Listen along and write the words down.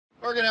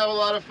We're gonna have a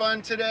lot of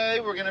fun today.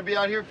 We're gonna be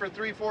out here for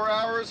 3-4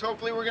 hours.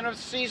 Hopefully we're gonna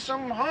see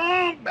some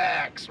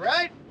humpbacks,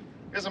 right?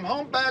 Get some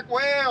humpback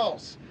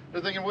whales.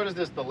 They're thinking, what is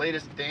this, the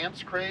latest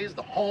dance craze?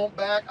 The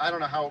humpback? I don't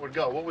know how it would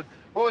go. What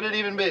would it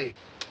even be?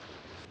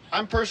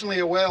 I'm personally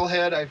a whale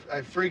head.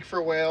 I freak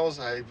for whales.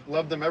 I've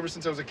loved them ever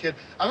since I was a kid.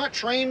 I'm not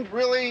trained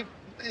really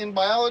in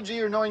biology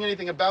or knowing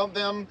anything about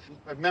them.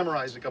 I've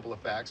memorized a couple of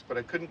facts, but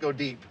I couldn't go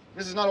deep.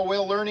 This is not a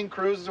whale learning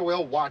cruise, it's a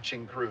whale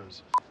watching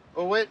cruise.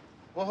 Oh, wait,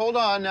 well, hold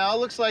on now.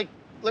 Looks like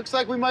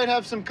we might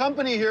have some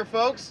company here,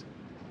 folks.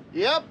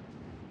 Yep,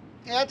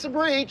 that's a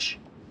breach.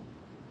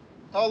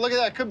 Oh, look at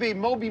that, could be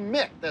Moby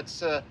Mick.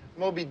 That's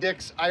Moby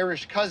Dick's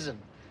Irish cousin.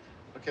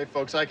 Okay,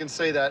 folks, I can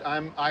say that.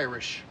 I'm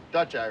Irish,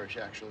 Dutch Irish,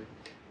 actually.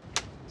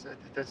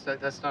 That's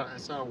not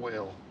a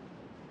whale.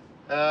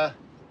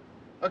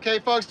 Okay,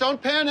 folks,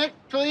 don't panic,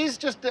 please.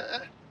 Just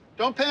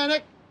don't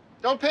panic.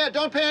 Don't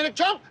panic.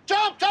 Jump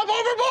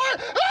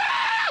overboard!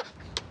 Ah!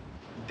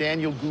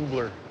 Daniel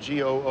Goobler,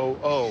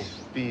 G-O-O-O-B-L-E-R.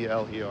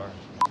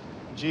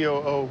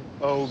 G-O-O-O-B-L-E-Y-E-R.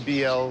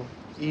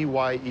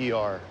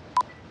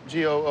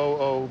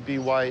 G-O-O-O-B-Y-L-E-Y-E-R.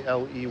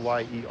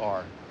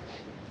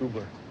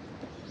 Goobler.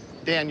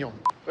 Daniel.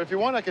 But if you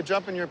want, I could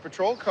jump in your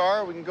patrol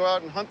car. We can go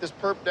out and hunt this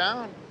perp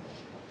down.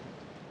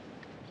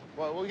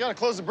 Well, we gotta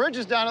close the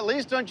bridges down at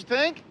least, don't you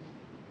think?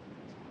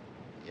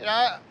 You know,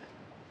 I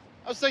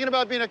was thinking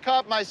about being a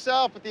cop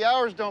myself, but the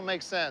hours don't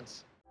make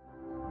sense.